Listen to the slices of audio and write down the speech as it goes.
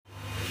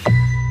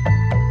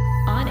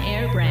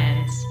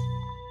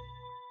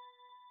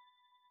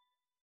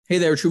Hey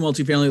there, True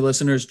Multifamily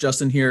listeners.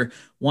 Justin here.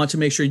 Want to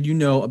make sure you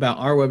know about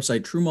our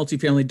website,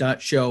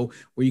 truemultifamily.show,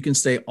 where you can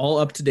stay all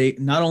up to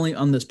date, not only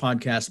on this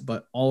podcast,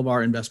 but all of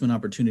our investment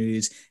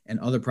opportunities and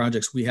other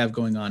projects we have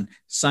going on.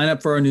 Sign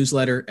up for our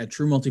newsletter at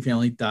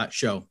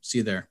truemultifamily.show. See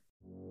you there.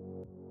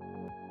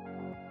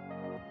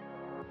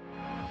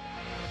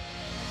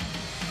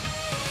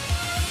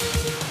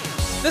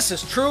 This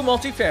is True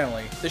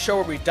Multifamily, the show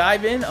where we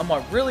dive in on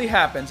what really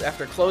happens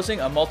after closing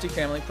a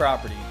multifamily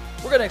property.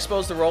 We're going to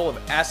expose the role of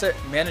asset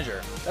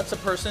manager. That's a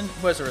person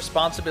who has a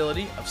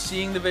responsibility of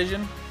seeing the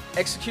vision,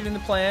 executing the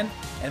plan,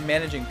 and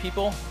managing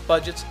people,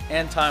 budgets,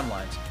 and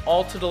timelines,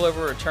 all to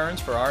deliver returns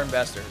for our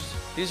investors.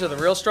 These are the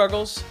real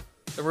struggles,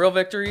 the real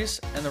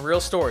victories, and the real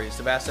stories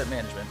of asset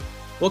management.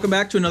 Welcome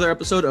back to another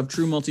episode of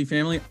True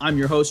Multifamily. I'm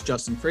your host,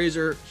 Justin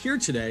Fraser. Here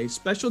today,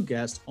 special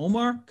guest,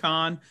 Omar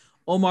Khan.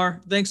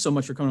 Omar, thanks so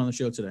much for coming on the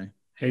show today.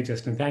 Hey,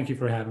 Justin, thank you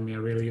for having me. I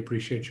really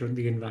appreciate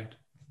the invite.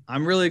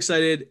 I'm really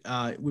excited.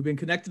 We've been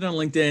connected on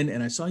LinkedIn,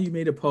 and I saw you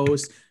made a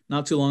post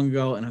not too long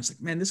ago, and I was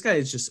like, man, this guy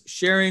is just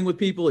sharing with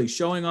people. He's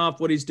showing off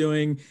what he's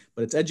doing,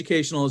 but it's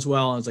educational as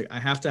well. I was like, I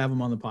have to have him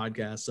on the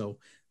podcast. So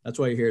that's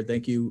why you're here.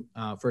 Thank you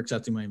for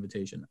accepting my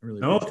invitation. I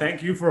really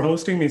thank you for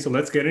hosting me. So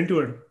let's get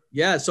into it.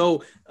 Yeah.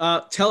 So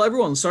tell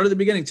everyone, start at the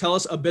beginning. Tell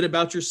us a bit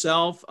about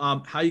yourself,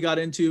 how you got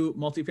into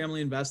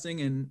multifamily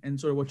investing and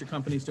sort of what your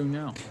company's doing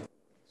now.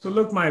 So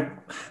look, my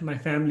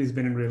family's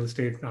been in real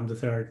estate. I'm the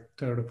third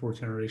or fourth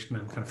generation.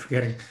 I'm kind of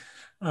forgetting.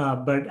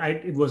 But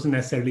it wasn't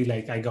necessarily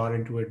like I got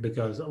into it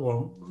because, I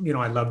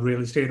love real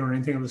estate or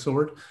anything of the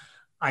sort.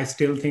 I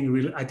still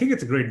think I think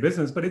it's a great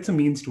business, but it's a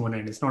means to an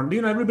end. It's not,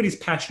 everybody's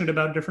passionate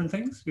about different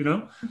things,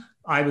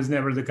 I was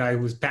never the guy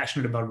who was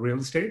passionate about real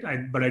estate,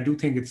 but I do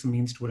think it's a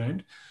means to an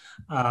end.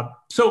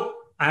 So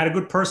I had a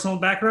good personal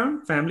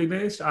background,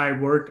 family-based. I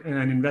worked in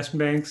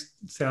investment banks,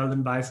 sell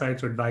and buy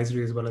sides, or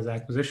advisory as well as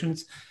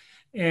acquisitions.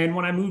 And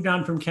when I moved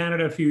down from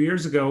Canada a few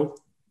years ago,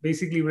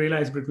 basically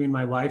realized between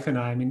my wife and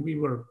I mean, we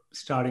were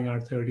starting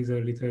our 30s,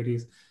 early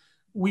 30s.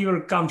 We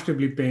were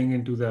comfortably paying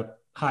into the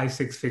high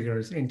six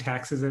figures in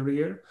taxes every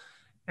year.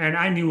 And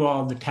I knew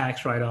all the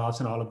tax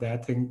write-offs and all of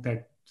that thing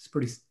that's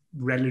pretty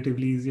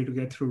relatively easy to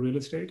get through real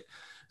estate.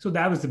 So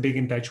that was the big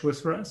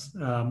impetus for us.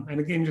 And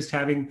again, just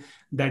having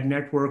that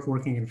network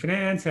working in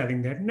finance,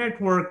 having that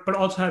network, but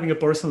also having a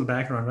personal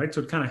background, right? So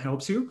it kind of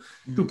helps you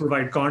to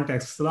provide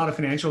context. A lot of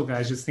financial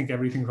guys just think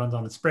everything runs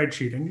on a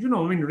spreadsheet. And,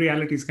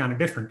 reality is kind of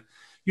different.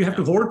 You have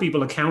to hold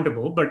people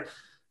accountable, but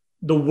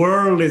the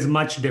world is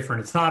much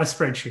different. It's not a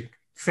spreadsheet,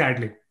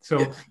 sadly.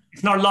 So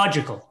it's not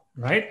logical,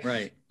 right?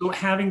 Right. So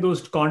having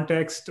those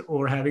context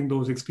or having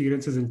those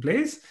experiences in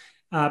place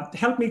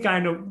helped me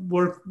kind of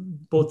work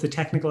both the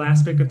technical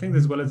aspect of things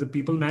as well as the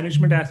people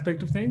management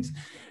aspect of things.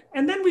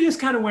 And then we just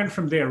kind of went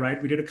from there, right?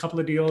 We did a couple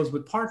of deals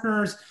with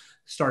partners,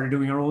 started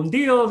doing our own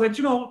deals. And,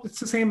 it's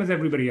the same as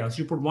everybody else.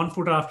 You put one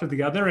foot after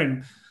the other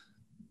and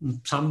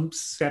some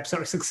steps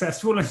are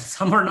successful and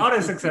some are not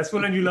as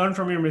successful and you learn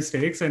from your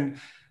mistakes. And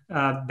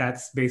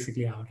that's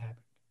basically how it happened.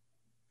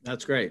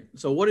 That's great.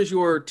 So what does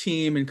your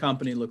team and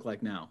company look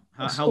like now?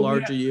 How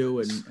large are you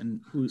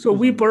and who's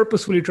we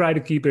purposefully try to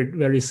keep it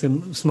very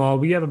small.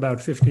 We have about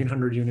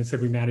 1,500 units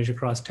that we manage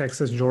across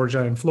Texas,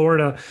 Georgia, and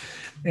Florida.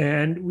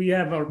 And we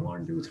have our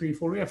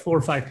 4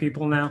 or 5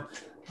 people now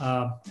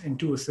and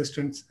 2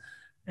 assistants.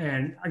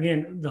 And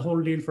again, the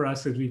whole deal for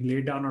us is we've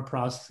laid down our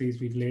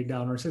processes, we've laid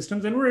down our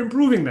systems, and we're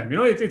improving them.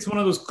 It's one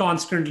of those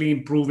constantly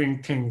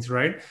improving things,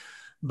 right?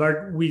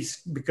 But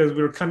because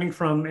we're coming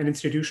from an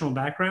institutional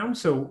background,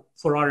 so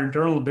for our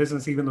internal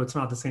business, even though it's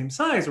not the same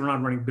size, we're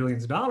not running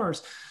billions of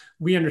dollars,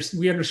 we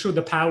understood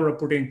the power of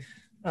putting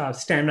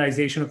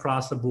standardization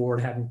across the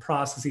board, having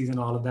processes and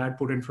all of that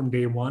put in from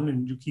day one,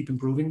 and you keep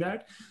improving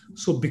that.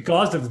 So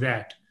because of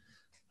that,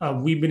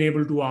 we've been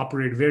able to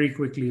operate very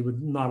quickly with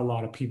not a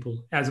lot of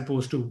people, as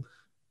opposed to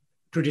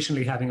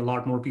traditionally having a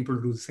lot more people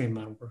to do the same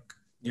amount of work.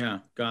 Yeah,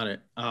 got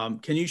it.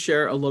 Can you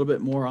share a little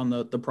bit more on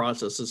the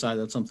process side?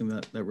 That's something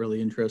that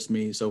really interests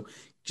me. So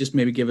just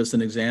maybe give us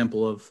an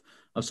example of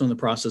some of the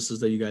processes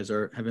that you guys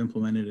have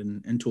implemented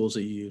and tools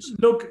that you use.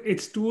 Look,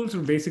 it's tools,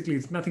 basically,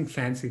 it's nothing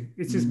fancy.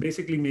 It's just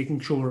basically making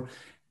sure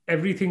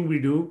everything we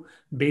do,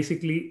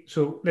 basically,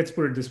 so let's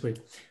put it this way.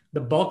 The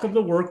bulk of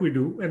the work we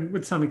do, and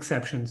with some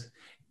exceptions,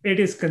 it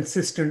is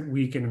consistent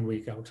week in and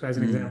week out. So as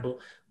an example,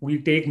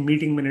 we take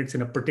meeting minutes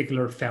in a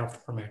particular file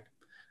format.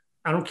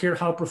 I don't care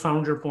how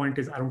profound your point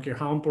is. I don't care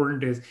how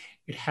important it is.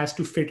 It has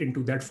to fit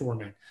into that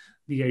format.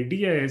 The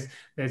idea is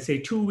that, say,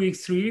 2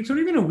 weeks, 3 weeks, or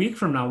even a week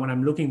from now, when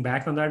I'm looking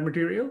back on that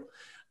material,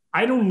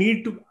 I don't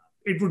need to,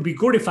 it would be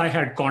good if I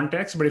had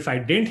context, but if I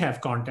didn't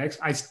have context,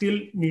 I still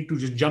need to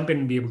just jump in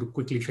and be able to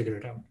quickly figure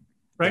it out,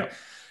 right? Yeah.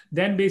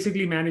 Then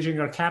basically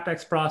managing our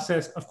CapEx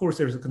process. Of course,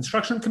 there's a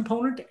construction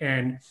component,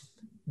 and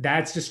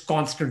that's just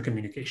constant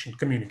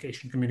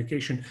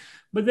communication.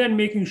 But then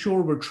making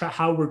sure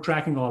how we're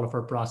tracking all of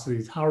our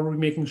processes. How are we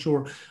making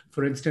sure,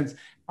 for instance,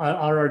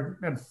 are our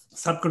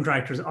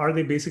subcontractors, are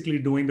they basically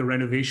doing the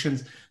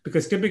renovations?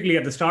 Because typically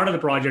at the start of the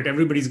project,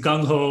 everybody's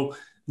gung-ho,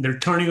 they're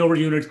turning over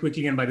units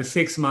quickly, and by the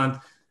 6th month,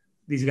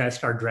 these guys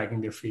start dragging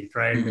their feet,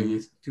 right? Maybe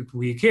it's 2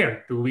 weeks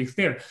here, 2 weeks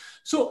there.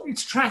 So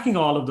it's tracking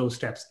all of those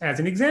steps. As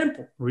an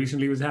example,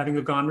 recently was having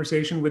a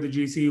conversation with a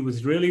GC who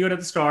was really good at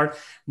the start.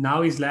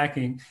 Now he's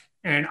lacking.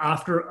 And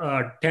after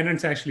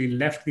tenants actually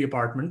left the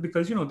apartment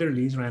because, their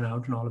lease ran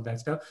out and all of that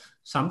stuff,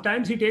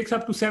 sometimes he takes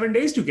up to 7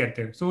 days to get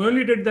there. So we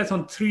only did that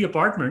on 3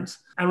 apartments.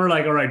 And we're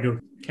like, all right,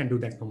 dude, can't do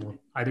that no more.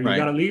 Either you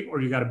got to leave or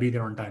you got to be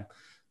there on time.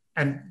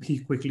 And he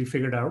quickly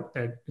figured out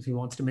that if he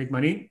wants to make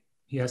money,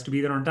 he has to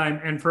be there on time.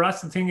 And for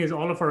us, the thing is,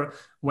 all of our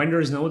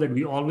vendors know that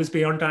we always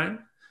pay on time.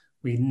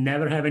 We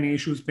never have any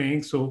issues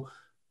paying. So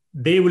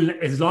they will,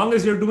 as long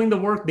as they're doing the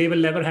work, they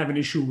will never have an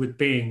issue with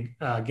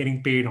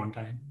getting paid on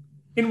time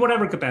in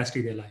whatever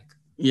capacity they like.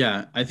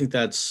 Yeah, I think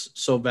that's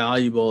so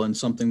valuable and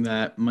something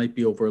that might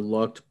be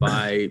overlooked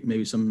by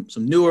maybe some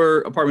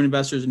newer apartment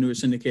investors and newer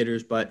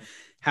syndicators, but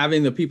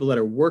having the people that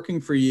are working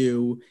for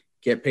you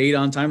get paid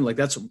on time, like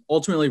that's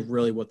ultimately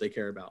really what they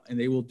care about. And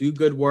they will do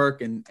good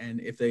work. And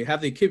if they have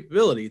the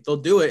capability, they'll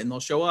do it and they'll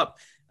show up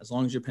as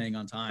long as you're paying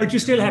on time. But you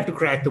still have to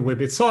crack the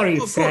whip. It's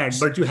sad,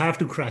 but you have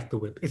to crack the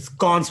whip. It's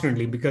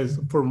constantly, because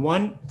for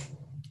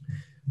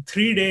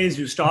 3 days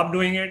you stop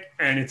doing it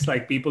and it's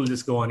like people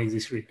just go on easy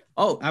street.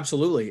 Oh,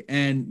 absolutely.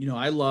 And,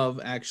 I love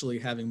actually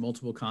having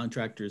multiple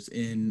contractors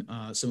in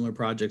similar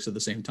projects at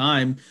the same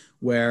time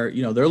where,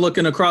 they're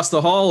looking across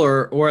the hall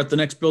or at the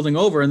next building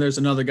over and there's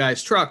another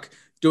guy's truck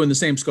doing the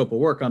same scope of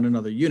work on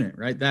another unit,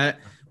 right? That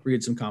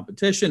breeds some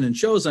competition and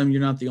shows them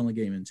you're not the only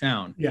game in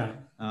town. Yeah.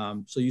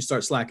 So you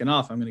start slacking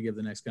off, I'm going to give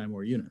the next guy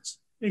more units.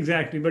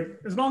 Exactly. But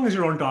as long as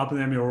you're on top of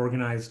them, you're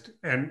organized,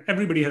 and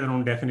everybody has their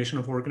own definition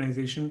of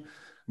organization.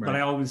 Right. But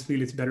I always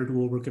feel it's better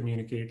to over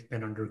communicate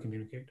than under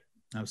communicate.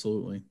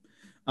 Absolutely.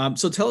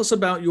 So tell us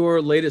about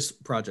your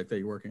latest project that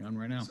you're working on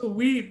right now. So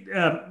we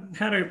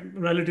had a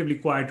relatively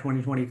quiet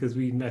 2020 because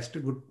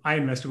I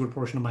invested a good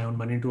portion of my own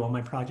money into all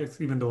my projects,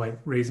 even though I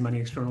raised money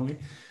externally.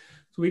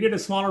 So we did a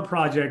smaller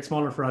project,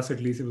 smaller for us at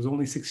least. It was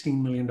only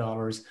 $16 million.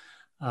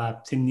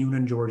 It's in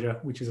Newnan, Georgia,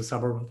 which is a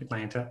suburb of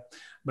Atlanta.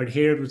 But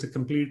here it was a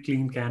complete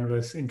clean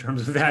canvas in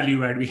terms of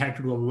value add. We had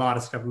to do a lot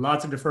of stuff,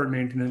 lots of deferred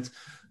maintenance.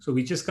 So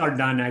we just got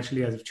done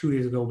actually as of 2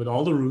 days ago with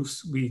all the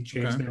roofs. We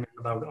changed them in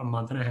about a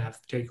month and a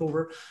half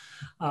takeover.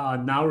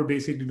 Now we're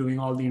basically doing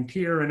all the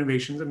interior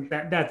renovations, and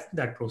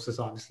that process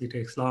obviously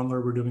takes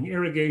longer. We're doing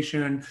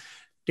irrigation,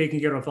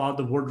 taking care of all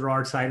the wood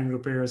rod siding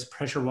repairs,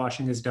 pressure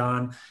washing is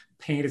done.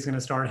 Paint is going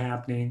to start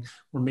happening.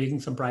 We're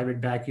making some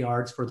private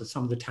backyards for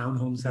some of the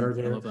townhomes that are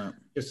there,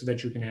 just so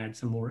that you can add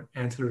some more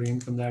ancillary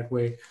income that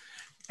way.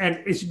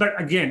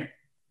 But again,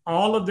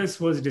 all of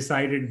this was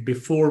decided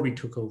before we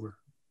took over,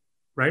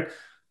 right?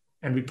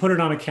 And we put it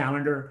on a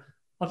calendar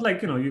of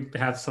you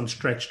have some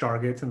stretch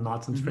targets and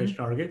not some stretch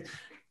targets.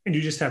 And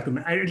you just have to,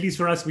 at least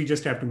for us, we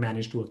just have to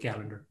manage to a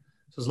calendar.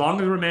 So as long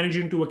as we're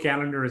managing to a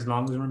calendar, as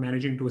long as we're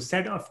managing to a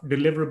set of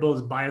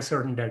deliverables by a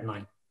certain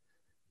deadline,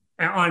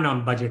 and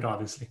on budget,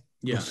 obviously.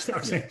 Yeah.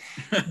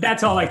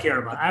 That's all I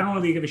care about. I don't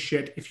really give a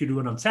shit if you do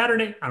it on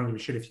Saturday. I don't give a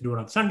shit if you do it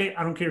on Sunday.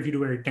 I don't care if you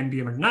do it at 10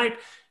 p.m. at night.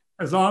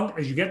 As long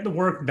as you get the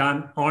work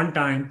done on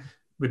time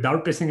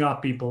without pissing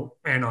off people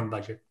and on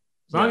budget.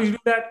 As long as you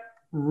do that,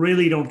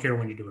 really don't care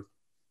when you do it.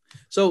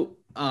 So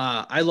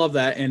I love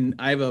that. And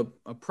I have a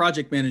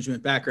project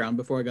management background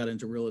before I got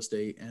into real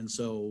estate. And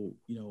so,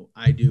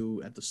 I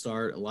do at the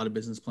start a lot of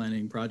business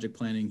planning, project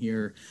planning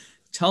here.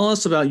 Tell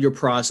us about your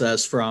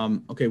process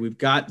from, okay, we've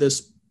got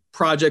this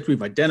project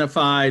we've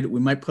identified, we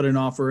might put an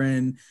offer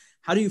in.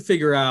 How do you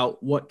figure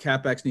out what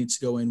CapEx needs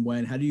to go in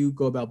when? How do you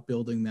go about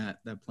building that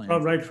plan? Well,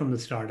 right from the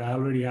start, I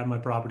already have my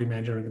property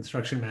manager and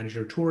construction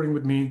manager touring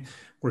with me.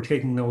 We're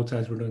taking notes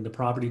as we're doing the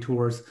property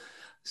tours.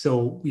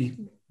 So we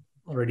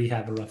already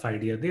have a rough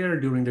idea there.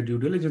 During the due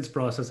diligence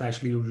process,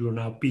 actually, we're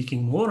now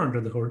peeking more under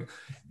the hood.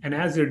 And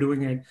as they're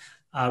doing it,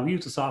 we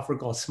use a software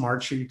called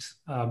Smartsheets.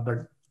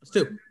 But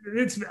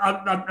it's,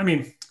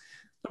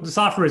 the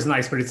software is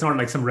nice, but it's not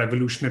like some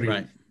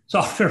revolutionary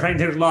software, right?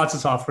 There's lots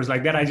of softwares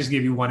like that. I just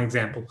gave you one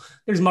example.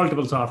 There's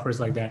multiple softwares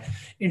like that.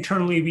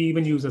 Internally, we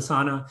even use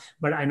Asana,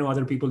 but I know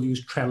other people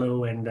use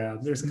Trello, and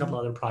there's a couple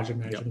other project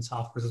management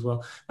softwares as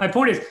well. My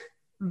point is,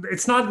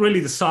 it's not really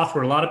the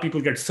software. A lot of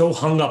people get so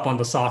hung up on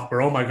the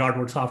software. Oh my God,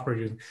 what software are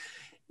you using?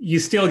 You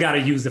still got to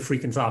use the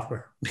freaking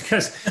software,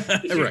 because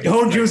if you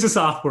don't use the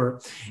software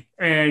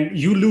and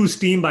you lose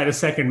steam by the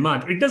second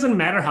month, it doesn't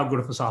matter how good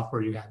of a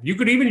software you have. You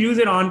could even use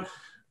it on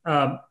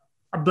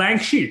a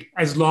blank sheet,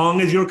 as long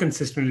as you're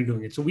consistently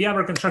doing it. So we have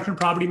our construction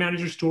property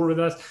managers tour with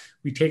us.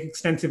 We take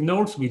extensive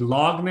notes, we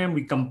log them,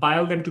 we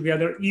compile them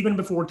together even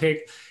before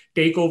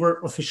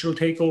takeover, official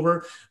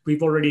takeover.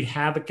 We've already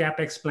have a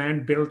CapEx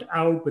plan built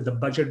out with the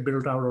budget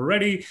built out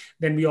already.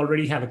 Then we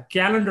already have a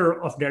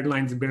calendar of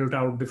deadlines built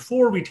out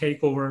before we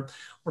take over,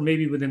 or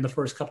maybe within the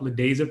first couple of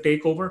days of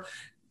takeover.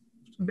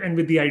 And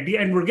with the idea,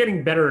 and we're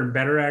getting better and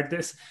better at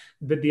this,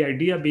 with the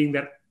idea being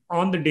that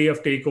on the day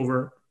of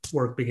takeover,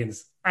 work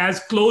begins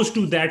as close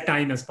to that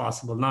time as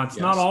possible. Now, it's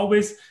not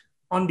always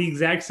on the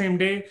exact same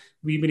day.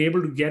 We've been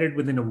able to get it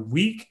within a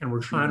week, and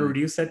we're trying to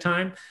reduce that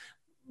time.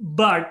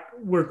 but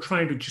we're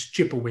trying to just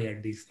chip away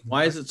at these things.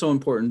 Why is it so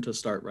important to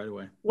start right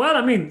away? Well,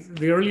 I mean,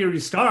 the earlier you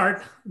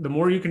start, the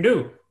more you can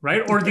do,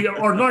 right?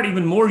 Or not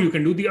even more you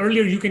can do, the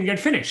earlier you can get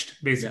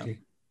finished, basically.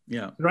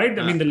 Yeah. Right.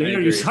 I mean, the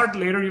later you start,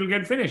 later you'll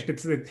get finished.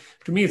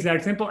 To me, it's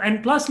that simple.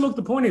 And plus, look,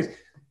 the point is,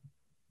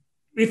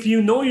 if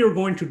you know you're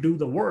going to do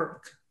the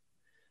work,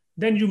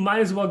 then you might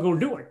as well go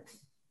do it.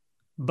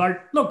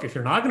 But look, if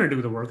you're not going to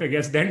do the work, I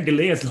guess then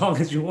delay as long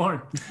as you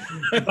want.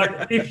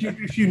 But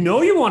if you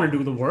know you want to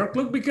do the work,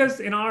 look,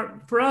 because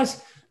for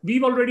us,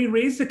 we've already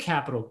raised the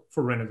capital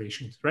for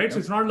renovations, right? Yep. So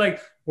it's not like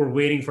we're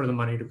waiting for the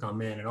money to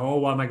come in and,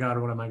 oh my God,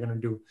 what am I going to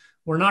do?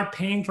 We're not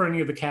paying for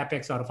any of the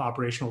CapEx out of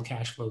operational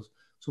cash flows.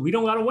 So we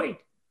don't got to wait.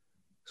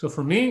 So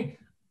for me,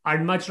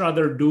 I'd much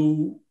rather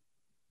do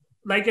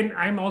and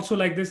I'm also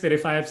like this, that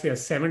if I have, say, a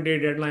 7-day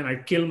deadline, I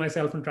kill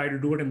myself and try to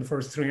do it in the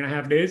first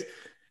 3.5 days.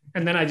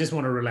 And then I just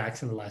want to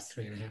relax in the last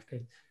 3.5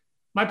 days.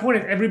 My point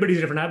is,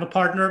 everybody's different. I have a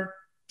partner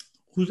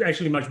who's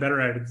actually much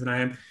better at it than I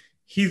am.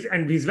 He's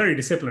very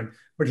disciplined,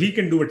 but he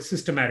can do it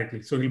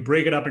systematically. So he'll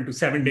break it up into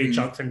 7-day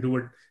chunks and do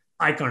it.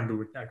 I can't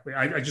do it that way.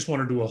 I just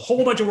want to do a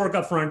whole bunch of work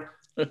up front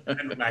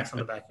and relax on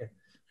the back end.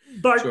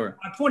 But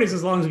my point is,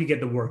 as long as we get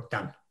the work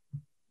done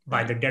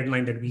by the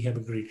deadline that we have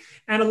agreed.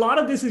 And a lot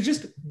of this is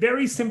just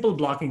very simple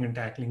blocking and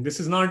tackling. This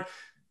is not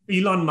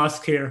Elon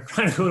Musk here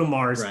trying to go to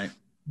Mars. Right.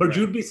 But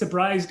you'd be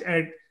surprised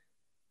and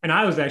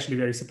I was actually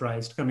very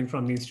surprised coming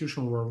from the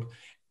institutional world,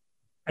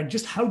 at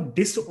just how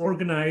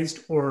disorganized,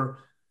 or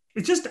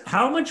it's just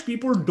how much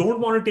people don't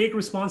want to take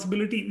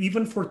responsibility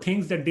even for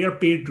things that they are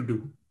paid to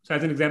do. So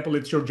as an example,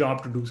 it's your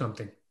job to do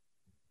something,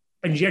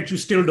 and yet you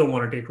still don't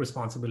want to take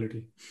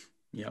responsibility.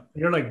 Yeah.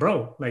 You're like,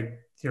 bro,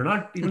 you're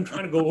not even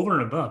trying to go over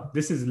and above.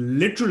 This is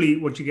literally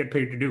what you get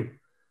paid to do.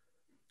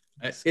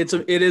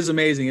 It is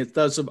amazing. It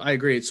does. I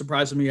agree. It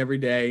surprises me every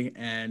day.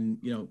 And,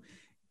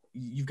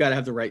 you've got to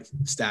have the right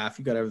staff.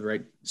 You've got to have the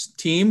right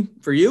team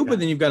for you, but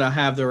then you've got to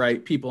have the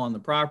right people on the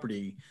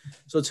property.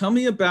 So tell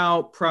me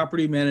about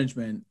property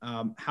management.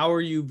 How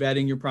are you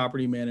vetting your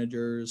property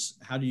managers?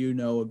 How do you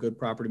know a good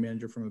property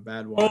manager from a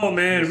bad one? Oh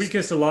man, we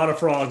kissed a lot of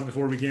frogs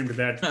before we came to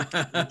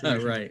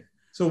that. Right.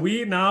 So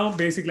we now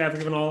basically have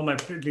given all my,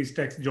 at least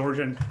Texas,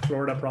 Georgia and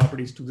Florida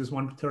properties to this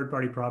one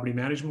third-party property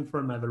management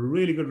firm. I have a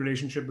really good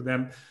relationship with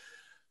them.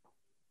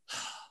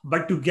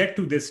 But to get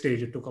to this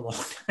stage, it took a long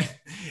time.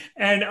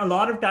 And a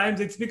lot of times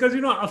it's because,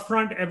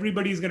 upfront,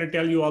 everybody's going to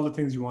tell you all the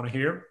things you want to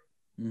hear.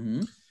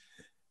 Mm-hmm.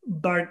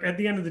 But at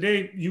the end of the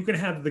day, you can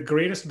have the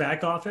greatest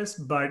back office,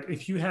 but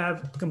if you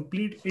have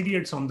complete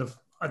idiots on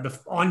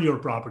your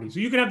property, so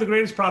you can have the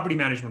greatest property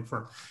management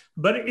firm,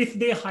 but if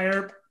they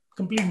hire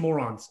complete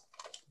morons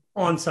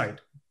on site,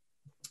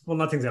 well,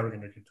 nothing's ever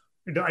going to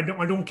get done.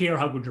 I don't care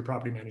how good your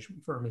property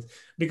management firm is,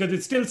 because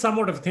it's still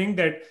somewhat of a thing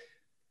that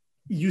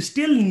you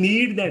still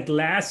need that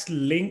last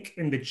link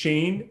in the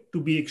chain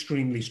to be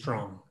extremely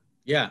strong.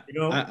 Yeah,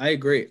 I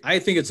agree. I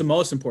think it's the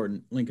most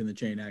important link in the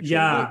chain, actually.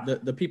 Yeah.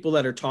 The people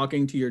that are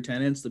talking to your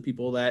tenants, the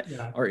people that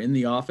are in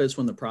the office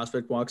when the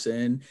prospect walks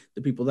in,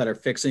 the people that are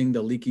fixing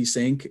the leaky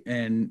sink.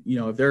 And,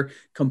 if they're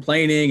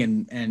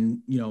complaining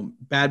and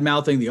bad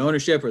mouthing the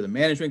ownership or the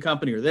management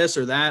company or this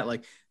or that,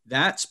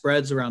 that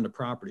spreads around the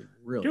property.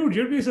 Really. Dude,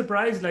 you'd be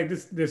surprised.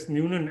 This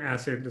Noonan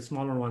asset, the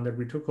smaller one that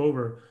we took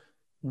over,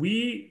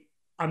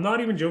 I'm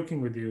not even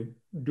joking with you.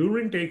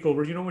 During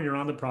takeovers, when you're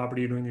on the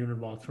property, you're doing unit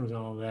walkthroughs and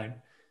all of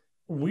that,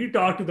 we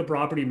talked to the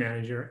property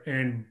manager,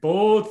 and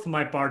both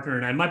my partner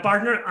and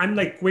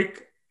I'm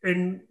quick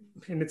and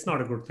it's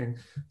not a good thing.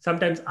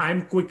 Sometimes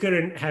I'm quicker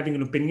in having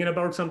an opinion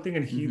about something,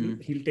 and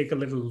he'll take a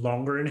little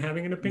longer in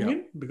having an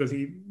opinion because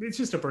it's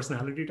just a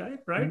personality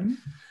type, right? Mm-hmm.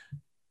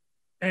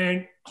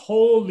 And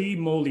holy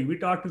moly, we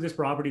talked to this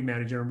property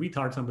manager and we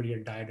thought somebody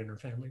had died in her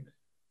family.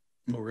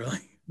 Oh, really?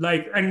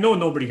 And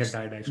nobody had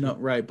died, actually. No,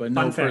 right, but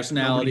no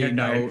personality,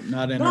 not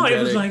energetic. No, it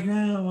was like,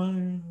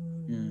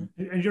 and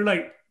you're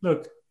like,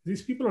 look,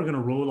 these people are going to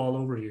roll all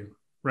over you,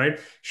 right?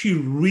 She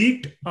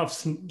reeked of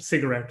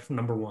cigarette,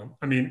 number one.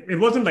 I mean, it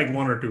wasn't like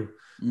one or two.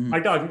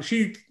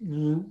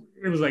 Mm-hmm.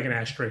 It was like an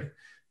ashtray,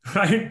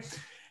 right?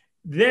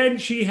 Then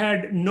she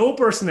had no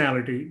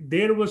personality.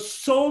 There was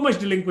so much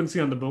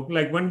delinquency on the book.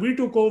 Like when we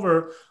took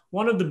over,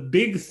 one of the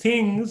big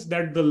things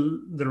that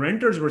the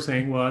renters were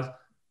saying was,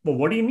 well,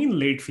 what do you mean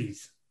late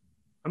fees?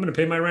 I'm going to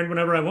pay my rent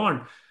whenever I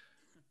want.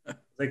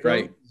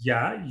 Right. Oh,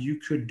 yeah, you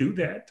could do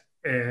that,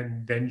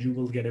 and then you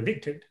will get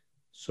evicted.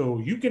 So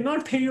you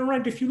cannot pay your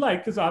rent if you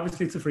like, because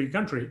obviously it's a free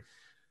country.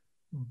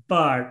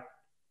 But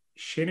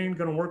shit ain't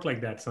going to work like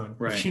that, son.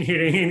 Right. It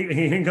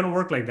ain't going to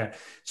work like that.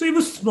 So it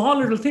was small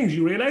little things.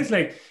 You realize,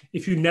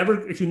 if you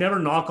never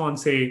knock on,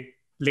 say,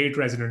 late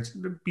residents,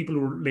 people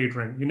who are late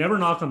rent, you never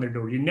knock on their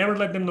door. You never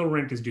let them know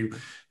rent is due.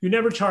 You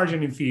never charge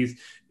any fees.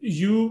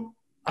 You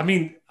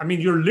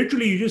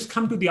just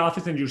come to the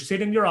office and you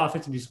sit in your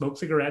office and you smoke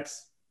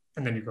cigarettes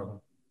and then you go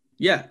home.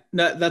 Yeah,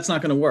 that's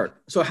not going to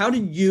work. So how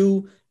did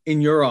you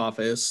in your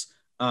office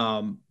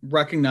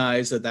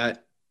recognize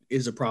that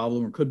is a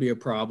problem or could be a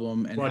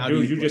problem? And well, how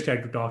dude, do you just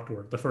had to talk to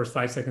her. The first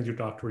 5 seconds you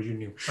talked to her, you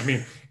knew. I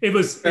mean, it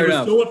was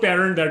so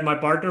apparent that my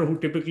partner, who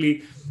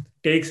typically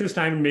takes his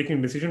time in making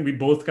a decision, we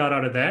both got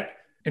out of that.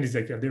 And he's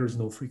like, yeah, there is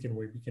no freaking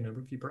way we can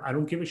ever keep her. I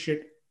don't give a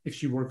shit if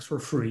she works for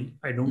free.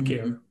 I don't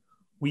care.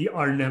 We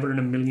are never in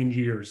a million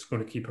years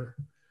going to keep her.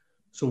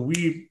 So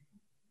we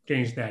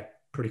changed that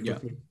pretty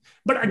quickly.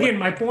 But again,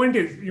 my point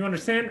is, you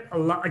understand,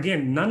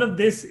 again, none of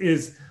this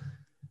is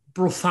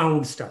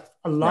profound stuff.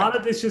 A lot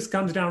of this just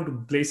comes down to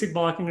basic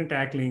blocking and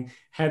tackling,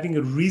 having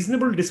a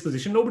reasonable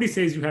disposition. Nobody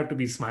says you have to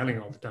be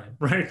smiling all the time,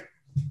 right?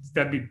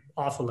 That'd be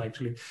awful,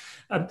 actually.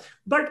 And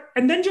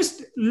then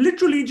just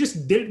literally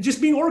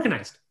just being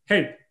organized.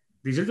 Hey,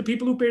 these are the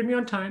people who paid me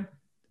on time.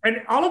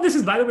 And all of this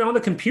is, by the way, on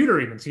the computer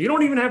even. So you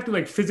don't even have to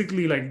like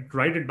physically like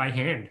write it by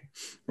hand,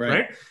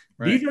 right?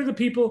 These are the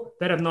people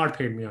that have not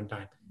paid me on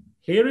time.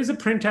 Here is a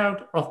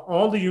printout of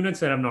all the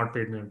units that have not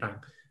paid me on time.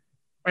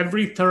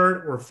 Every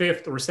third or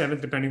fifth or seventh,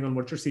 depending on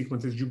what your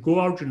sequence is, you go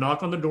out, you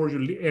knock on the door,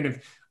 and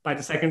if by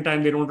the second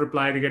time they don't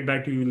reply, they get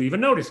back to you, you leave a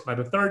notice. By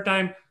the third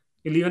time,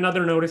 you leave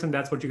another notice, and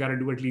that's what you got to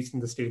do, at least in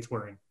the states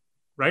we're in,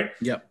 right?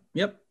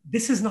 Yep.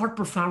 This is not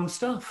profound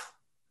stuff.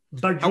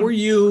 But how are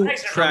you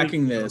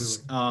tracking this?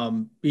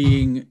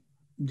 Being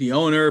the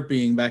owner,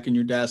 being back in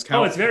your desk?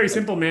 It's very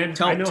simple, man.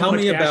 I know how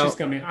much cash is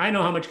coming. I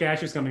know how much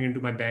cash is coming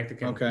into my bank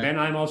account. Okay. Then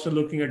I'm also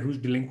looking at who's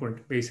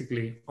delinquent,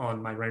 basically,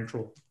 on my rent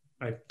roll.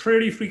 Right?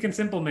 Pretty freaking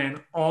simple,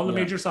 man. All the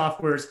major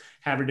softwares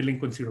have a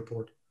delinquency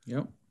report.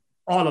 Yep.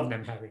 All of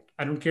them have it.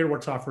 I don't care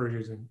what software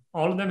you're using.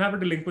 All of them have a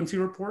delinquency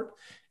report.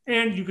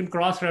 And you can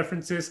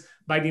cross-reference this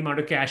by the amount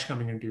of cash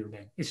coming into your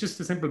bank. It's just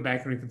a simple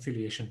bank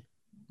reconciliation,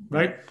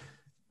 right?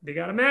 They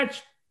got a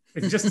match.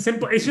 It's just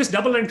simple. It's just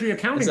double entry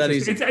accounting.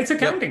 It's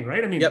accounting,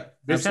 right? I mean,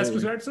 this has to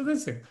start to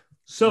this thing.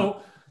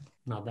 So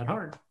not that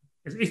hard.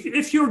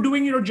 If you're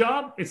doing your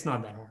job, it's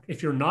not that hard.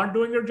 If you're not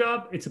doing your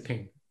job, it's a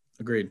pain.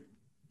 Agreed.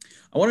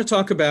 I want to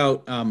talk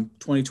about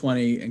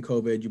 2020 and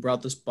COVID. You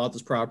bought this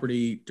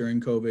property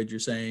during COVID. You're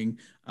saying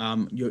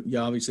you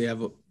obviously have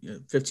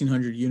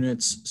 1,500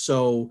 units.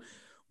 So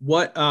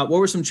what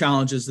were some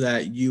challenges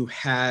that you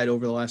had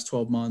over the last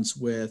 12 months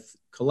with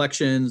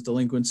collections,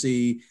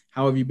 delinquency?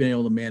 How have you been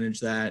able to manage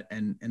that?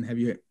 And have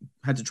you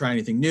had to try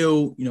anything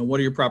new? What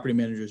are your property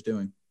managers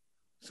doing?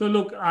 So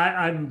look,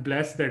 I'm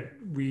blessed that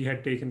we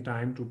had taken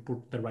time to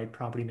put the right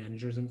property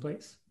managers in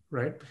place,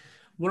 right?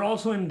 We're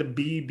also in the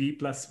B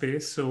plus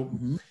space. So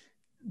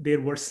there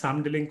were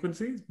some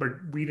delinquencies, but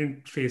we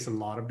didn't face a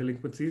lot of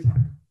delinquencies.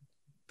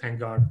 Thank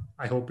God.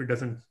 I hope it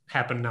doesn't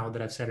happen now that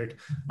I've said it.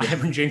 I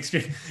haven't jinxed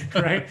it,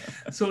 right?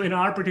 So in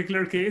our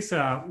particular case,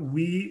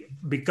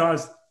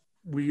 because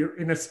we're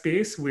in a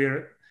space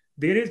where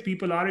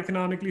people are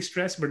economically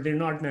stressed, but they're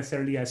not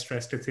necessarily as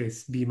stressed as say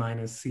B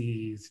minus,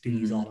 C's,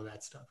 D's, all of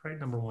that stuff, right?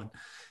 Number one.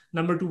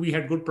 Number two, we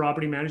had good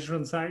property management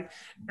on site.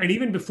 And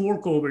even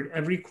before COVID,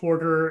 every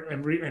quarter,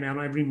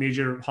 every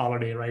major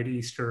holiday, right?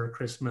 Easter,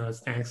 Christmas,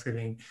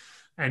 Thanksgiving,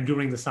 and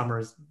during the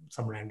summers,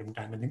 some random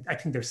time. I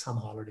think there's some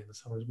holiday in the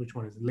summers. Which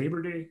one is it?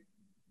 Labor Day?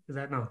 Is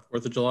that no?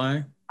 4th of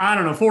July? I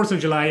don't know. 4th of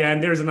July. Yeah,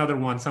 and there's another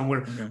one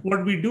somewhere. Okay.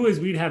 What we do is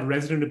we'd have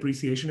resident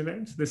appreciation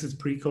events. This is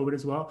pre-COVID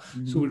as well.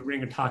 So we'd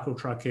bring a taco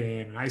truck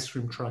in, an ice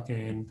cream truck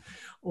in,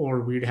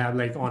 or we'd have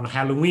like on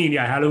Halloween.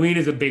 Yeah, Halloween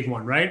is a big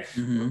one, right?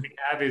 What we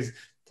have is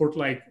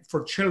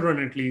for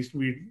children at least,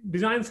 we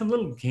design some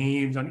little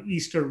games on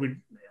Easter.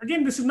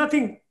 Again, this is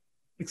nothing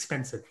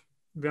expensive.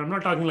 I'm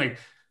not talking like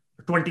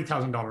a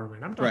 $20,000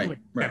 event. I'm talking like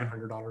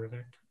 $700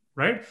 event,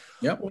 right?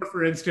 Yep. Or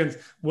for instance,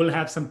 we'll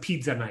have some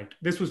pizza night.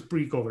 This was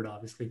pre-COVID,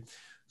 obviously.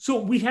 So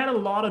we had a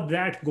lot of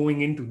that going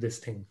into this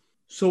thing.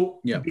 So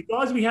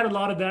because we had a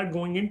lot of that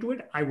going into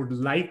it, I would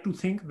like to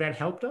think that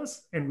helped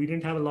us, and we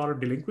didn't have a lot of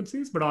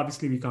delinquencies, but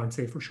obviously we can't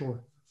say for sure.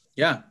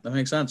 Yeah, that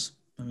makes sense.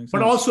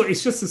 But also,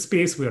 it's just the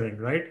space we're in,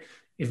 right?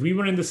 If we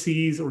were in the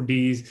C's or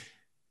D's,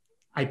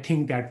 I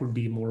think that would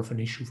be more of an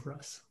issue for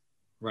us.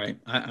 Right.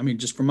 I mean,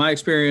 just from my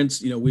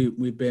experience,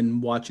 we've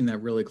been watching that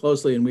really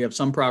closely, and we have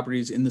some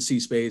properties in the C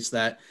space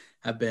that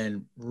have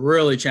been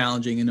really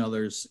challenging, and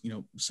others,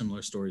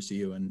 similar stories to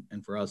you.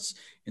 And for us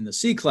in the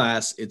C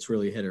class, it's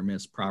really hit or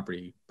miss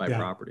property by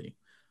property.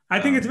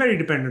 I think it's very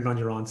dependent on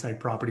your on-site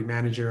property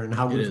manager and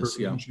how good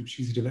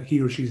relationship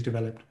he or she's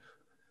developed.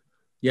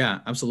 Yeah,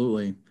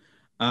 absolutely.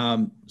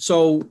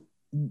 So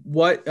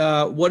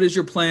what is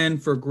your plan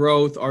for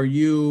growth? Are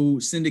you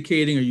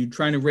syndicating? Are you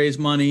trying to raise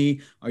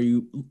money? Are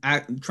you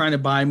trying to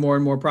buy more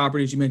and more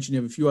properties? You mentioned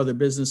you have a few other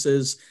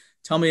businesses.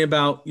 Tell me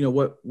about,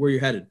 where you're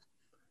headed.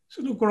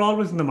 So look, we're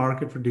always in the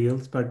market for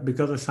deals, but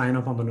because I sign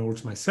up on the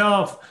notes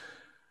myself,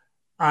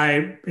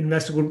 I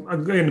invest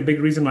again, the big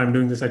reason why I'm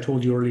doing this, I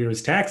told you earlier,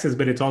 is taxes,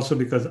 but it's also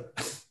because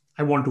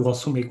I want to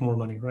also make more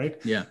money, right?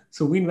 Yeah.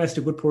 So we invest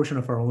a good portion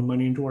of our own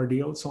money into our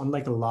deals. So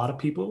unlike a lot of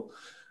people,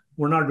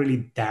 we're not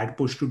really that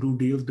pushed to do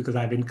deals because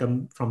I have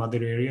income from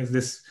other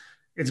areas.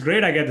 It's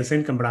great I get this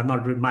income, but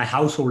my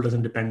household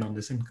doesn't depend on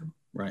this income.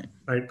 Right.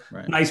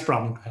 Nice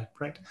problem to have,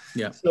 right?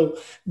 Yeah. So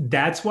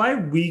that's why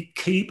we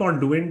keep on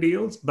doing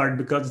deals, but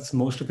because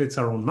most of it's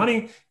our own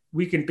money,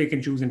 we can pick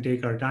and choose and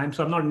take our time.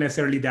 So I'm not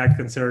necessarily that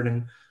concerned.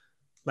 And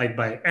like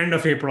by end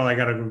of April, I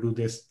got to go do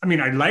this. I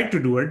mean, I'd like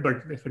to do it,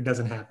 but if it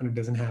doesn't happen, it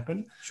doesn't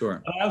happen.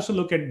 Sure. I also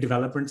look at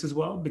developments as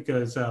well,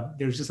 because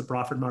there's just a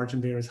profit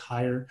margin there is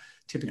higher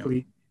typically.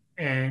 Yeah.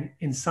 And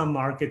in some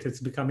markets, it's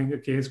becoming a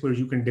case where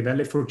you can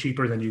develop for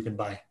cheaper than you can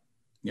buy.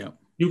 Yeah.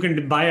 You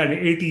can buy an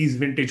 80s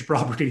vintage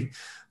property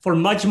for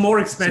much more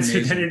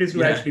expensive than it is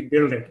to actually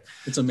build it.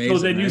 It's amazing.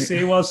 So then you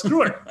say, well,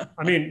 screw it.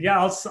 I mean, yeah,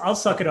 I'll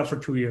suck it up for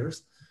 2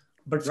 years,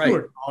 but screw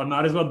it. I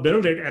might as well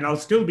build it, and I'll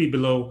still be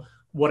below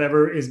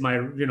whatever is my,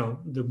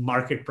 the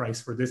market price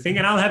for this thing.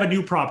 And I'll have a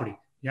new property.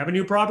 You have a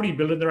new property,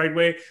 build it the right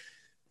way.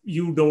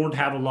 You don't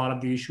have a lot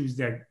of the issues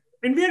that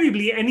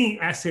invariably any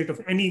asset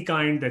of any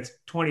kind that's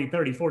 20,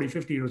 30, 40,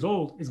 50 years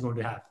old is going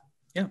to have.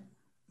 Yeah.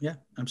 Yeah,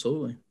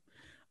 absolutely.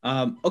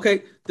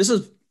 Okay. This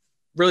is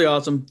really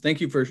awesome.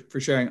 Thank you for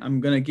sharing. I'm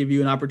going to give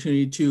you an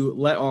opportunity to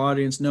let our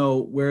audience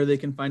know where they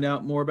can find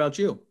out more about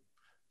you.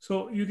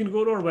 So you can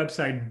go to our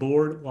website,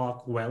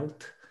 Boardwalk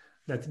Wealth.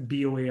 That's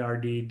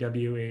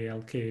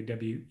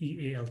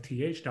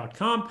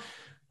BOARDWALKWEALTH.com.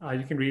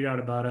 You can read out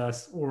about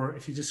us, or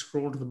if you just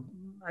scroll to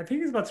I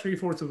think it's about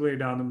 3/4 of the way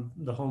down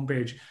the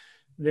homepage.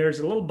 There's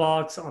a little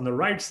box on the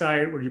right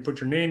side where you put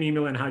your name,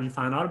 email, and how you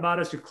find out about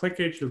us. You click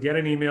it, you'll get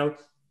an email.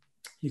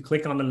 You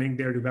click on the link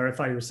there to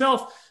verify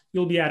yourself.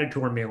 You'll be added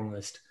to our mailing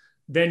list.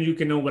 Then you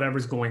can know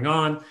whatever's going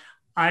on.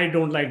 I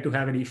don't like to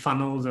have any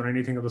funnels or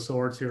anything of the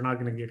sort. So you're not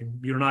going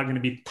to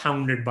be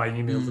pounded by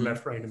emails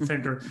left, right, and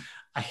center.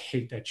 I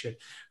hate that shit.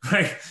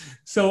 Right.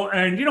 So,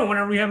 and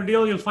whenever we have a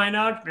deal, you'll find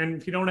out. And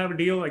if you don't have a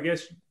deal, I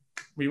guess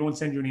we won't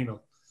send you an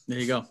email. There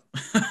you go.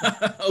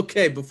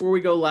 Okay. Before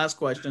we go, last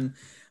question.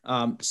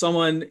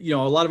 Someone, a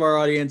lot of our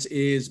audience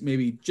is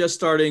maybe just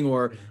starting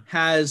or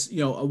has,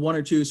 a 1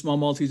 or 2 small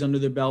multis under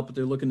their belt, but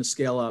they're looking to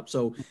scale up.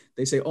 So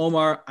they say,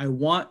 Omar, I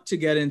want to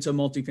get into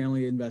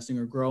multifamily investing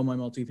or grow my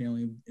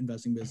multifamily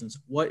investing business.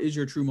 What is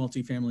your true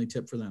multifamily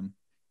tip for them?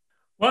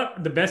 Well,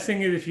 the best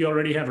thing is if you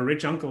already have a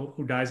rich uncle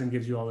who dies and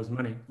gives you all his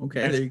money.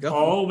 Okay, that's there you go.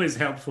 Always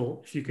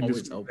helpful if you can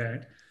just do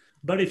that.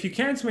 But if you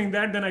can't swing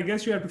that, then I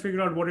guess you have to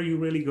figure out what are you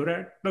really good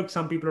at. Look,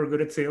 some people are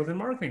good at sales and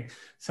marketing.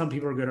 Some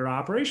people are good at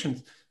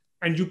operations.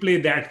 And you play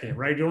that game,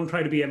 right? You don't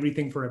try to be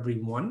everything for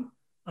everyone.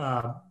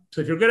 So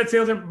if you're good at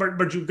sales,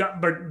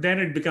 but then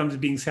it becomes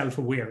being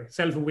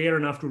self-aware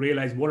enough to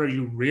realize what are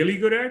you really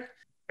good at,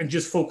 and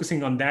just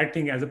focusing on that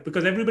thing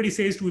because everybody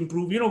says to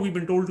improve. We've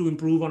been told to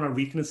improve on our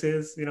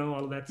weaknesses,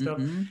 all of that stuff.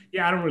 Mm-hmm.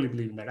 Yeah, I don't really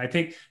believe in that. I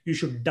think you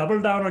should double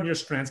down on your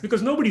strengths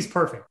because nobody's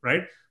perfect,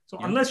 right? So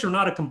unless you're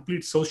not a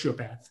complete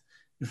sociopath,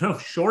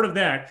 short of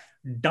that,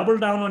 double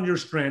down on your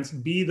strengths,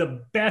 be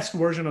the best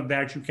version of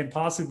that you can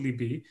possibly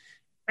be.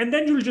 And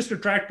then you'll just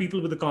attract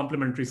people with a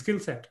complementary skill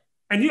set.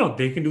 And,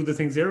 they can do the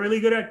things they're really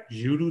good at.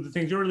 You do the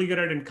things you're really good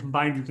at. And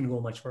combined, you can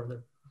go much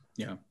further.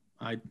 Yeah,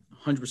 I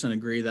 100%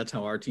 agree. That's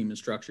how our team is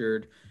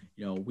structured.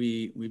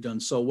 We've done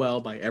so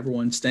well by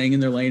everyone staying in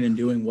their lane and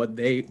doing what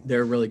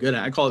they're really good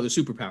at. I call it the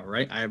superpower,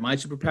 right? I have my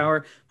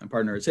superpower. My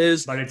partner is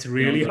his. But it's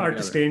really hard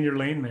to stay in your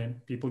lane,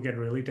 man. People get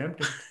really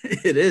tempted.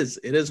 It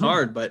is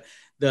hard. But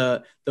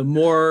the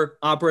more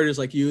operators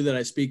like you that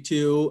I speak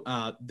to,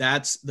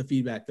 that's the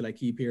feedback that I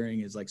keep hearing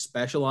is like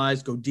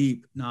specialize, go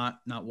deep, not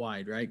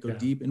wide, right? Go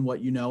deep in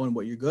what you know and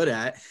what you're good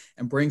at,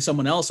 and bring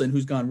someone else in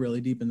who's gone really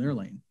deep in their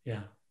lane.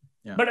 Yeah.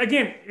 But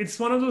again, it's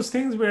one of those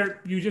things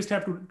where you just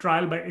have to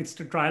trial by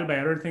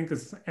error thing,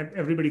 because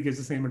everybody gives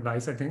the same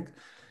advice, I think.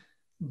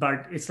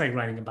 But it's like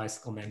riding a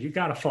bicycle, man. You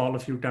got to fall a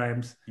few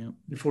times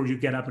before you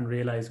get up and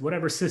realize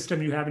whatever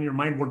system you have in your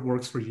mind, what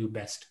works for you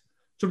best.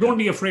 So don't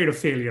be afraid of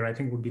failure, I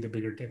think would be the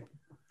bigger tip.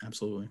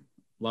 Absolutely.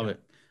 Love it.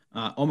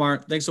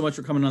 Omar, thanks so much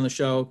for coming on the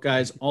show.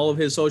 Guys, all of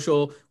his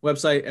social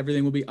website,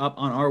 everything will be up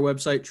on our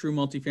website,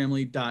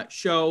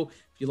 truemultifamily.show.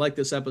 If you like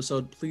this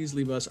episode, please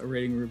leave us a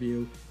rating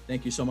review.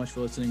 Thank you so much for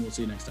listening. We'll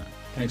see you next time.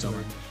 Thanks,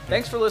 Omar.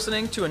 Thanks for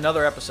listening to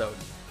another episode.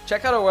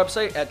 Check out our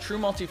website at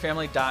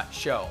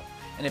truemultifamily.show.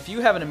 And if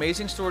you have an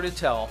amazing story to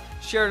tell,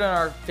 share it on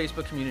our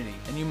Facebook community,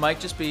 and you might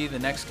just be the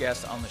next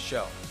guest on the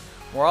show.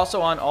 We're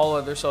also on all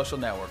other social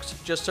networks.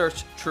 Just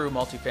search True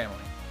Multifamily.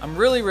 I'm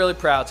really, really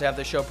proud to have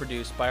this show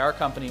produced by our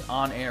company,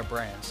 On Air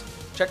Brands.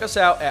 Check us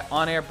out at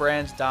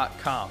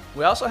onairbrands.com.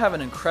 We also have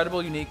an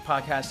incredible, unique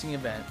podcasting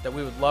event that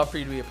we would love for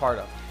you to be a part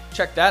of.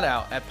 Check that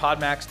out at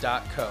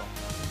podmax.co.